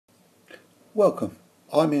Welcome,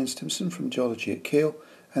 I'm Ian Stimson from Geology at Keele,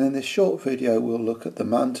 and in this short video we'll look at the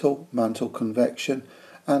mantle, mantle convection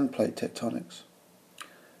and plate tectonics.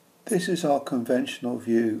 This is our conventional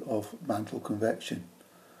view of mantle convection.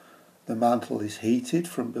 The mantle is heated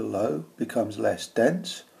from below, becomes less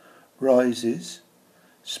dense, rises,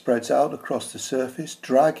 spreads out across the surface,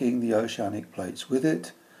 dragging the oceanic plates with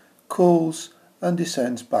it, cools and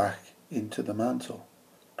descends back into the mantle,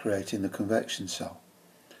 creating the convection cell.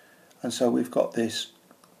 And so we've got this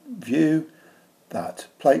view that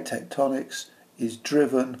plate tectonics is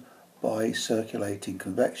driven by circulating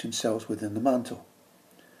convection cells within the mantle.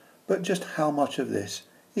 But just how much of this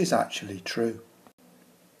is actually true?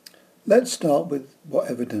 Let's start with what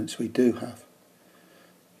evidence we do have.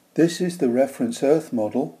 This is the reference Earth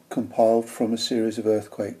model compiled from a series of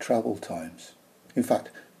earthquake travel times. In fact,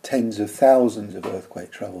 tens of thousands of earthquake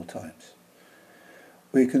travel times.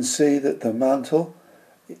 We can see that the mantle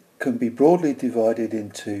can be broadly divided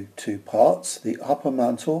into two parts, the upper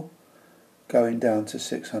mantle going down to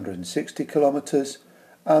 660 kilometres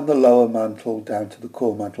and the lower mantle down to the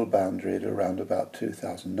core mantle boundary at around about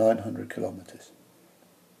 2,900 kilometres.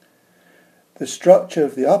 The structure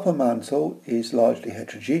of the upper mantle is largely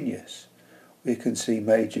heterogeneous. We can see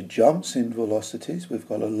major jumps in velocities. We've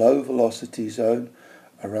got a low velocity zone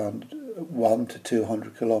around 1 to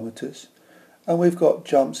 200 kilometres, and we've got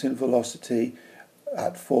jumps in velocity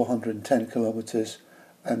at 410 kilometres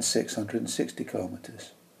and 660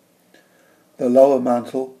 kilometres. The lower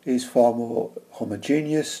mantle is far more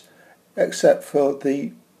homogeneous, except for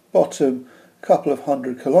the bottom couple of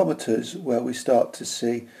hundred kilometres where we start to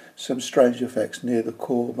see some strange effects near the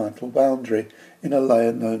core mantle boundary in a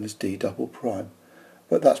layer known as D double prime.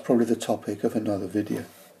 But that's probably the topic of another video.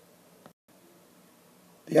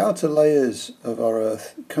 The outer layers of our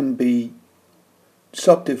Earth can be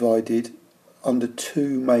subdivided under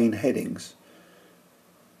two main headings: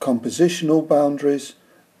 compositional boundaries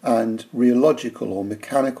and rheological or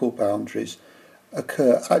mechanical boundaries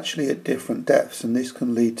occur actually at different depths, and this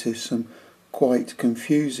can lead to some quite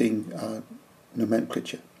confusing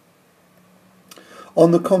nomenclature.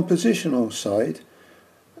 On the compositional side,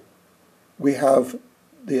 we have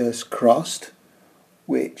the Earth's crust,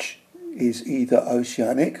 which is either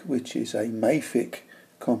oceanic, which is a mafic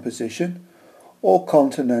composition, or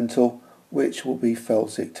continental, which will be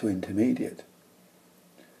felsic to intermediate.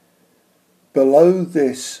 Below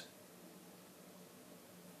this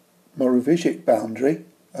Moravisic boundary,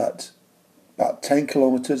 at about 10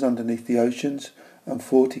 kilometres underneath the oceans and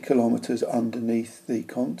 40 kilometres underneath the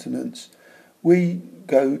continents, we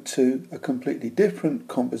go to a completely different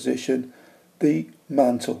composition, the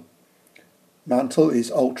mantle. Mantle is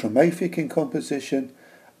ultramafic in composition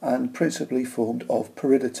and principally formed of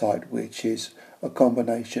peridotite, which is a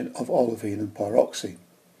combination of olivine and pyroxene.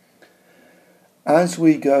 As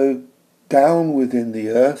we go down within the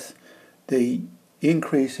Earth, the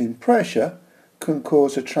increase in pressure can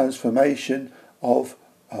cause a transformation of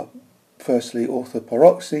firstly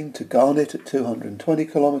orthopyroxene to garnet at 220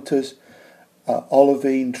 kilometres,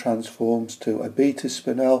 olivine transforms to a beta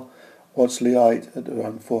spinel, wadsleyite at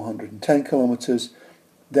around 410 kilometres,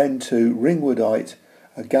 then to ringwoodite,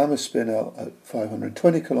 a gamma spinel at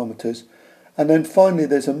 520 kilometres, and then finally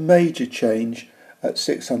there's a major change at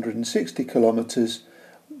 660 kilometres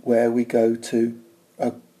where we go to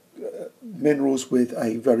minerals with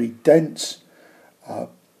a very dense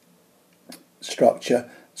structure,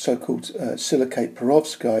 so-called silicate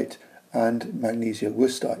perovskite and magnesia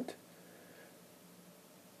wustite.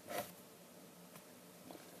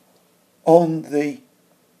 On the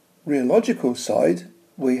rheological side,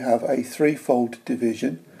 we have a threefold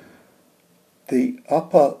division. The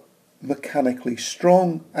upper mechanically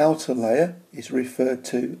strong outer layer is referred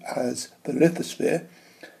to as the lithosphere,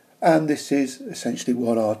 and this is essentially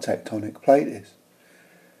what our tectonic plate is.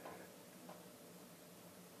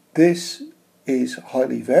 This is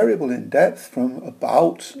highly variable in depth from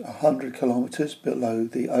about 100 kilometres below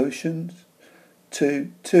the oceans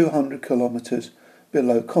to 200 kilometres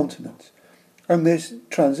below continents. And this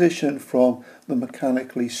transition from the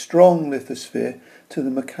mechanically strong lithosphere to the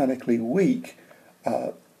mechanically weak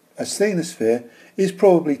asthenosphere is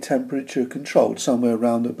probably temperature controlled, somewhere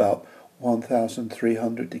around about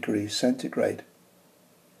 1,300 degrees centigrade.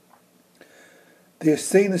 The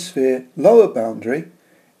asthenosphere lower boundary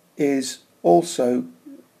is also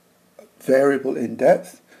variable in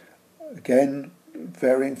depth, again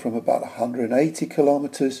varying from about 180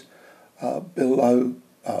 kilometres below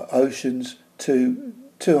oceans to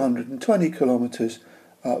 220 kilometres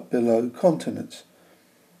below continents.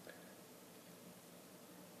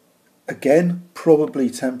 Again, probably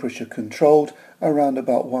temperature controlled, around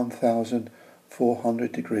about 1,000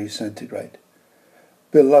 400 degrees centigrade.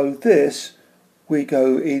 Below this we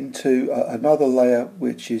go into another layer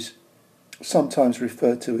which is sometimes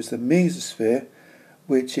referred to as the mesosphere,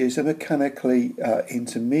 which is a mechanically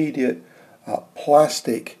intermediate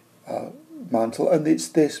plastic mantle, and it's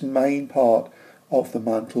this main part of the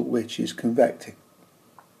mantle which is convecting.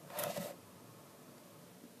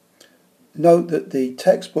 Note that the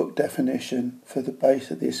textbook definition for the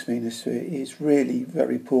base of the asthenosphere is really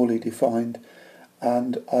very poorly defined,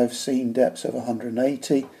 and I've seen depths of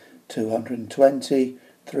 180, 220,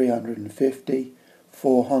 350,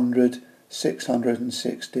 400,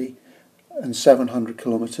 660 and 700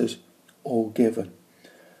 kilometres all given.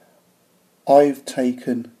 I've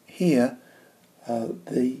taken here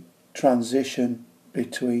the transition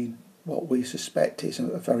between what we suspect is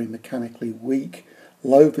a very mechanically weak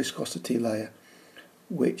low viscosity layer,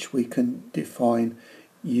 which we can define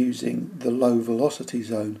using the low velocity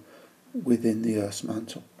zone within the Earth's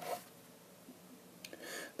mantle.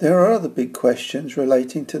 There are other big questions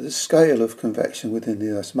relating to the scale of convection within the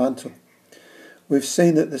Earth's mantle. We've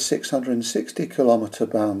seen that the 660 kilometre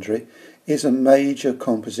boundary is a major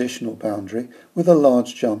compositional boundary with a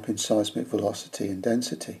large jump in seismic velocity and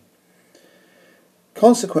density.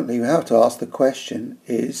 Consequently, we have to ask the question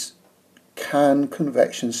is, can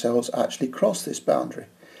convection cells actually cross this boundary?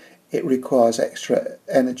 It requires extra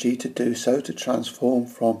energy to do so, to transform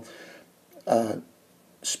from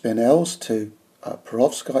spinels to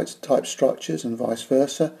perovskite type structures and vice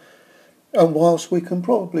versa. And whilst we can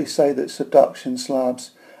probably say that subduction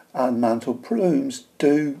slabs and mantle plumes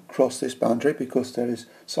do cross this boundary because there is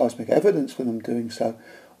seismic evidence for them doing so,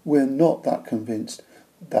 we're not that convinced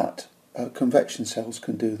that convection cells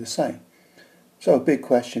can do the same. So a big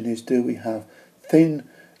question is, do we have thin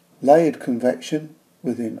layered convection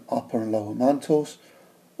within upper and lower mantles,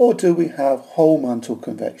 or do we have whole mantle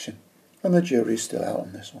convection? And the jury is still out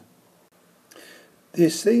on this one. The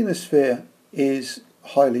asthenosphere is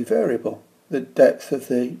highly variable. The depth of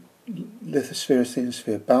the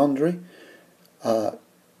lithosphere-asthenosphere boundary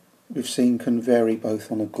we've seen can vary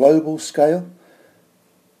both on a global scale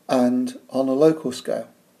and on a local scale.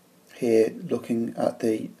 Here looking at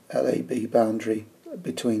the LAB boundary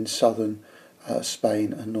between southern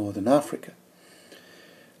Spain and northern Africa.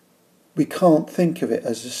 We can't think of it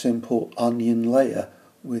as a simple onion layer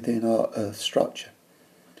within our Earth structure.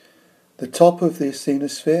 The top of the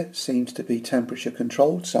asthenosphere seems to be temperature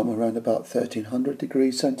controlled, somewhere around about 1300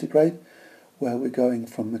 degrees centigrade, where we're going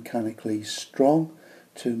from mechanically strong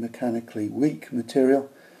to mechanically weak material,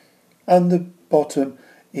 and the bottom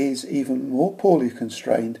is even more poorly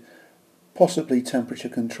constrained, possibly temperature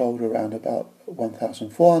controlled around about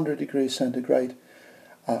 1400 degrees centigrade.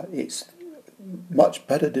 It's much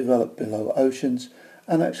better developed below oceans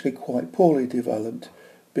and actually quite poorly developed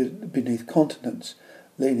beneath continents,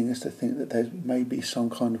 leading us to think that there may be some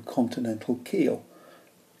kind of continental keel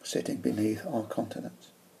sitting beneath our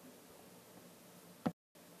continents.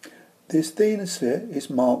 The asthenosphere is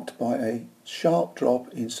marked by a sharp drop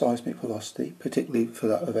in seismic velocity, particularly for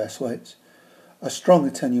that of S-weights, a strong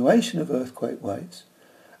attenuation of earthquake weights,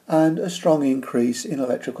 and a strong increase in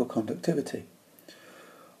electrical conductivity.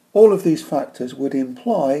 All of these factors would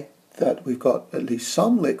imply that we've got at least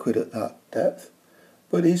some liquid at that depth,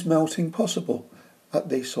 but is melting possible at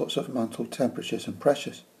these sorts of mantle temperatures and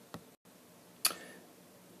pressures?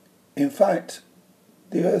 In fact,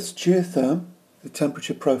 the Earth's geotherm, the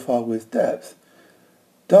temperature profile with depth,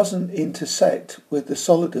 doesn't intersect with the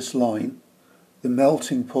solidus line, the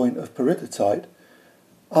melting point of peridotite,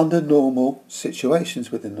 under normal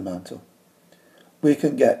situations within the mantle. We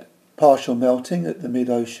can get partial melting at the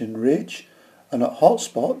mid-ocean ridge and at hot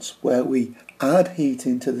spots where we add heat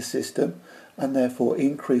into the system and therefore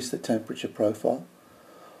increase the temperature profile,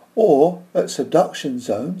 or at subduction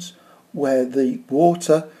zones where the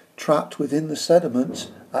water trapped within the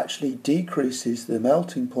sediments actually decreases the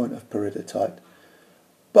melting point of peridotite.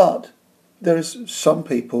 But there is some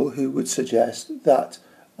people who would suggest that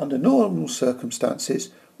under normal circumstances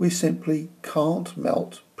we simply can't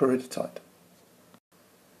melt peridotite.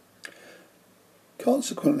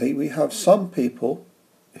 Consequently, we have some people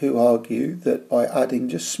who argue that by adding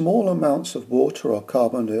just small amounts of water or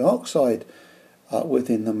carbon dioxide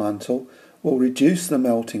within the mantle will reduce the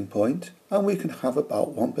melting point, and we can have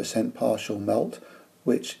about 1% partial melt,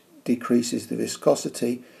 which decreases the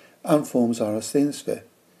viscosity and forms our asthenosphere.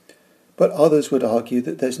 But others would argue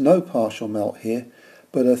that there's no partial melt here,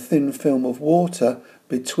 but a thin film of water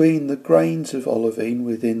between the grains of olivine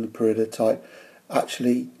within the peridotite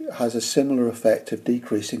actually has a similar effect of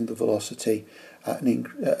decreasing the velocity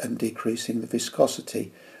and decreasing the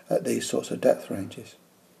viscosity at these sorts of depth ranges.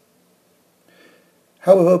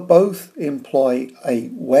 However, both imply a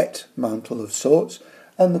wet mantle of sorts,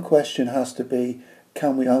 and the question has to be,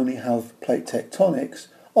 can we only have plate tectonics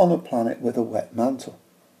on a planet with a wet mantle?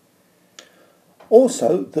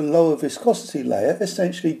 Also, the lower viscosity layer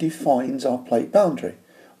essentially defines our plate boundary.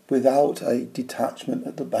 Without a detachment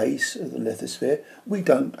at the base of the lithosphere, we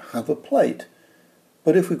don't have a plate.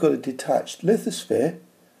 But if we've got a detached lithosphere,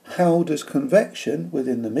 how does convection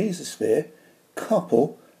within the mesosphere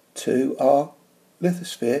couple to our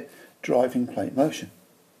lithosphere driving plate motion?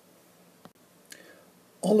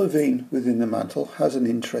 Olivine within the mantle has an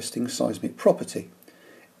interesting seismic property.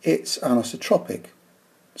 It's anisotropic.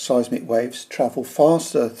 Seismic waves travel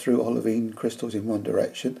faster through olivine crystals in one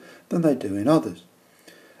direction than they do in others.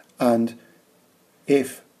 And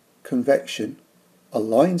if convection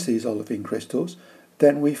aligns these olivine crystals,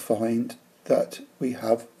 then we find that we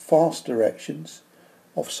have fast directions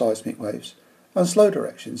of seismic waves and slow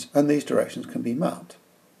directions, and these directions can be mapped.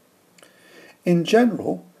 In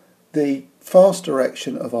general, the fast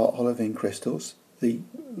direction of our olivine crystals, the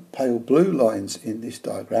pale blue lines in this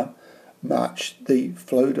diagram, match the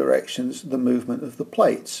flow directions, the movement of the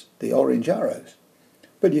plates, the orange arrows.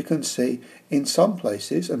 But you can see in some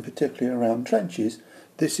places, and particularly around trenches,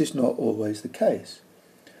 this is not always the case.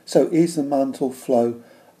 So is the mantle flow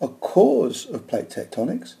a cause of plate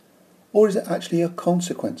tectonics, or is it actually a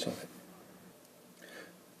consequence of it?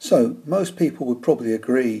 So most people would probably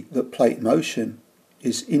agree that plate motion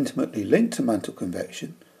is intimately linked to mantle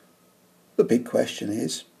convection. The big question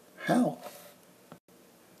is, how?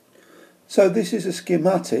 So this is a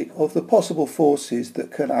schematic of the possible forces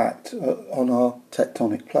that can act on our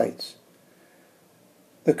tectonic plates.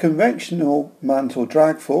 The conventional mantle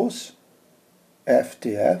drag force,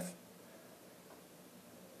 FDF.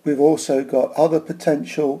 We've also got other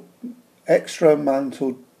potential extra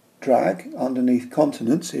mantle drag underneath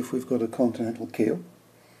continents if we've got a continental keel.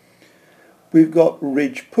 We've got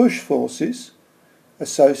ridge push forces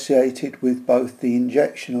associated with both the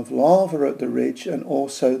injection of lava at the ridge and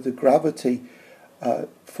also the gravity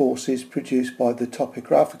forces produced by the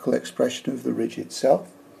topographical expression of the ridge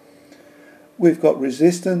itself. We've got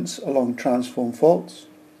resistance along transform faults.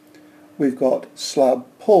 We've got slab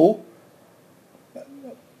pull,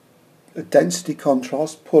 a density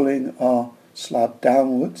contrast pulling our slab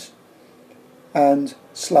downwards, and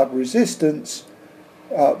slab resistance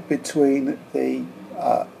between the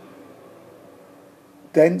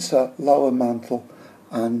denser lower mantle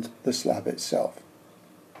and the slab itself.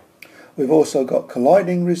 We've also got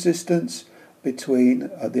colliding resistance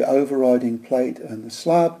between the overriding plate and the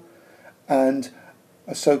slab, and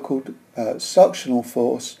a so-called suctional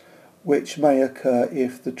force which may occur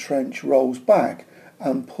if the trench rolls back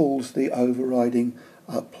and pulls the overriding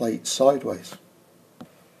plate sideways.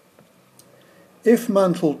 If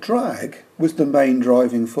mantle drag was the main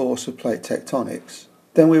driving force of plate tectonics,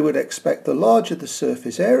 then we would expect the larger the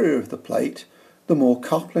surface area of the plate, the more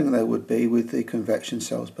coupling there would be with the convection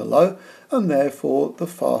cells below, and therefore the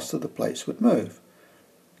faster the plates would move.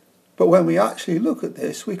 But when we actually look at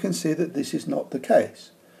this, we can see that this is not the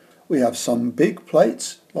case. We have some big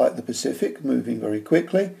plates, like the Pacific, moving very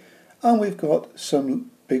quickly, and we've got some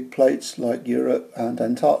big plates like Europe and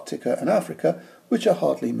Antarctica and Africa, which are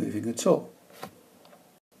hardly moving at all.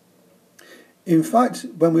 In fact,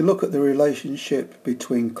 when we look at the relationship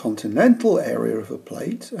between continental area of a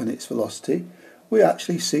plate and its velocity, we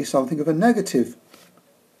actually see something of a negative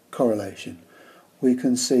correlation. We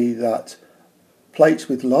can see that plates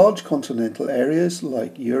with large continental areas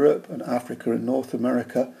like Europe and Africa and North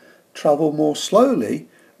America travel more slowly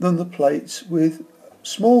than the plates with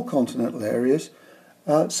small continental areas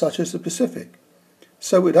such as the Pacific.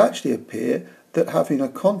 So it would actually appear that having a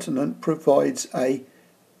continent provides a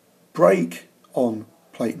brake on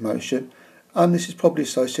plate motion, and this is probably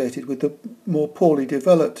associated with the more poorly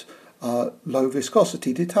developed low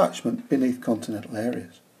viscosity detachment beneath continental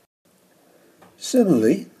areas.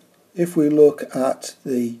 Similarly, if we look at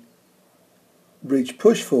the ridge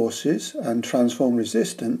push forces and transform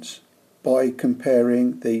resistance by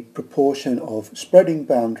comparing the proportion of spreading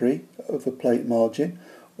boundary of a plate margin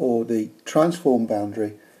or the transform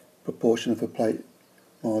boundary proportion of a plate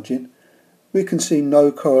margin, we can see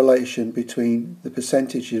no correlation between the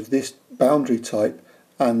percentage of this boundary type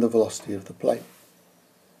and the velocity of the plate.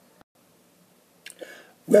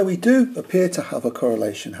 Where we do appear to have a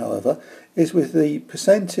correlation, however, is with the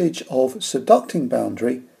percentage of subducting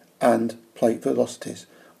boundary and plate velocities,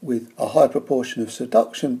 with a high proportion of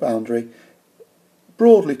subduction boundary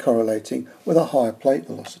broadly correlating with a higher plate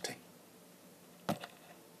velocity.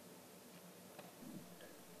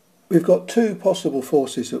 We've got two possible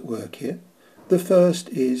forces at work here. The first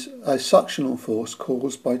is a suctional force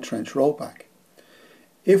caused by trench rollback.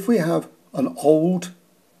 If we have an old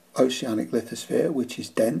oceanic lithosphere which is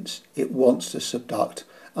dense, it wants to subduct,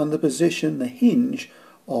 and the position, the hinge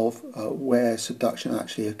of where subduction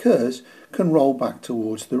actually occurs, can roll back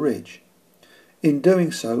towards the ridge. In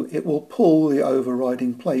doing so, it will pull the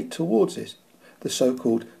overriding plate towards it, the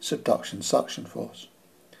so-called subduction suction force.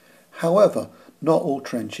 However, not all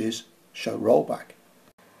trenches show rollback.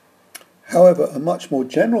 However, a much more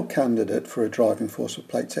general candidate for a driving force of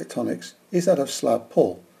plate tectonics is that of slab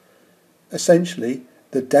pull. Essentially,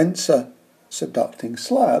 the denser subducting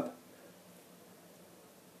slab,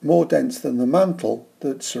 more dense than the mantle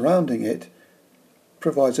that's surrounding it,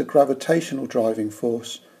 provides a gravitational driving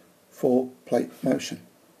force for plate motion.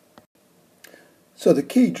 So the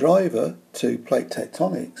key driver to plate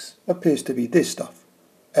tectonics appears to be this stuff,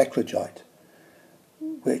 eclogite,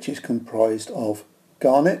 which is comprised of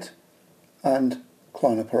garnet and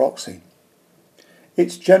clinopyroxene.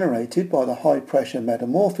 It's generated by the high pressure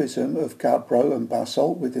metamorphism of gabbro and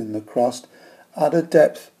basalt within the crust at a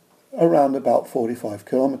depth around about 45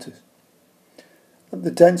 kilometres. The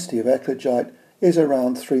density of eclogite is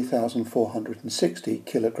around 3,460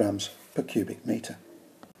 kilograms per cubic metre.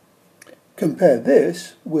 Compare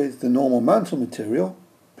this with the normal mantle material,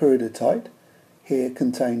 peridotite, here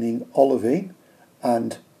containing olivine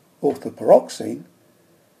and orthopyroxene.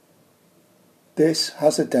 This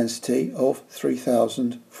has a density of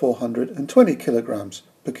 3,420 kilograms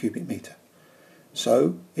per cubic metre.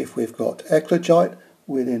 So if we've got eclogite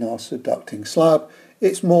within our subducting slab,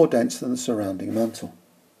 it's more dense than the surrounding mantle,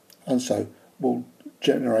 and so will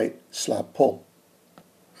generate slab pull.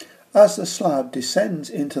 As the slab descends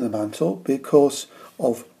into the mantle because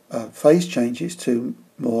of phase changes to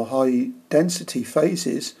more high density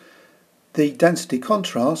phases, the density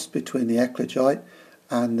contrast between the eclogite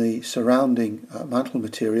and the surrounding mantle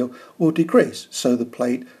material will decrease, so the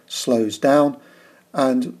plate slows down,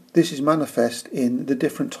 and this is manifest in the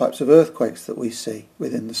different types of earthquakes that we see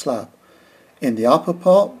within the slab. In the upper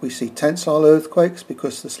part we see tensile earthquakes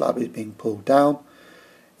because the slab is being pulled down.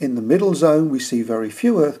 In the middle zone we see very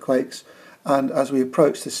few earthquakes, and as we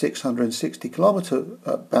approach the 660 kilometre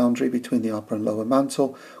boundary between the upper and lower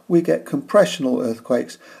mantle, we get compressional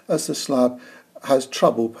earthquakes as the slab has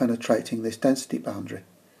trouble penetrating this density boundary.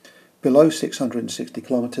 Below 660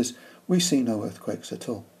 kilometres we see no earthquakes at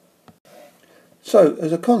all. So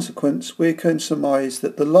as a consequence we can surmise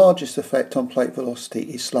that the largest effect on plate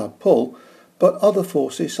velocity is slab pull, but other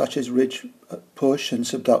forces such as ridge push and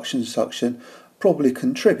subduction suction probably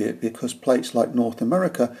contribute because plates like North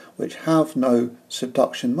America, which have no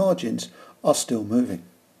subduction margins, are still moving.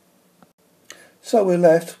 So we're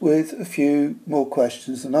left with a few more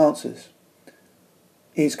questions than answers.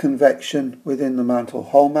 Is convection within the mantle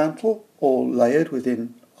whole mantle or layered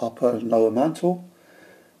within upper and lower mantle?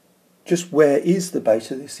 Just where is the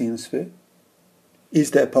base of the asthenosphere?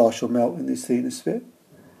 Is there partial melt in the asthenosphere?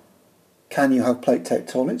 Can you have plate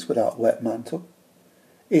tectonics without a wet mantle?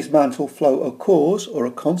 Is mantle flow a cause or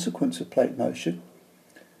a consequence of plate motion?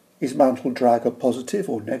 Is mantle drag a positive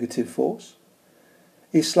or negative force?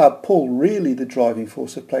 Is slab pull really the driving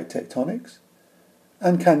force of plate tectonics?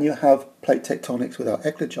 And can you have plate tectonics without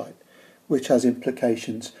eclogite, which has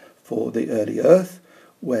implications for the early Earth,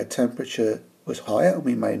 where temperature was higher and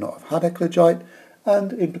we may not have had eclogite,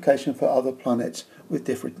 and implication for other planets with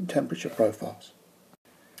different temperature profiles.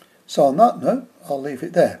 So on that note, I'll leave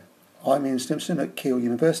it there. I'm Ian Stimson at Keele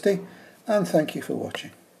University, and thank you for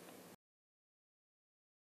watching.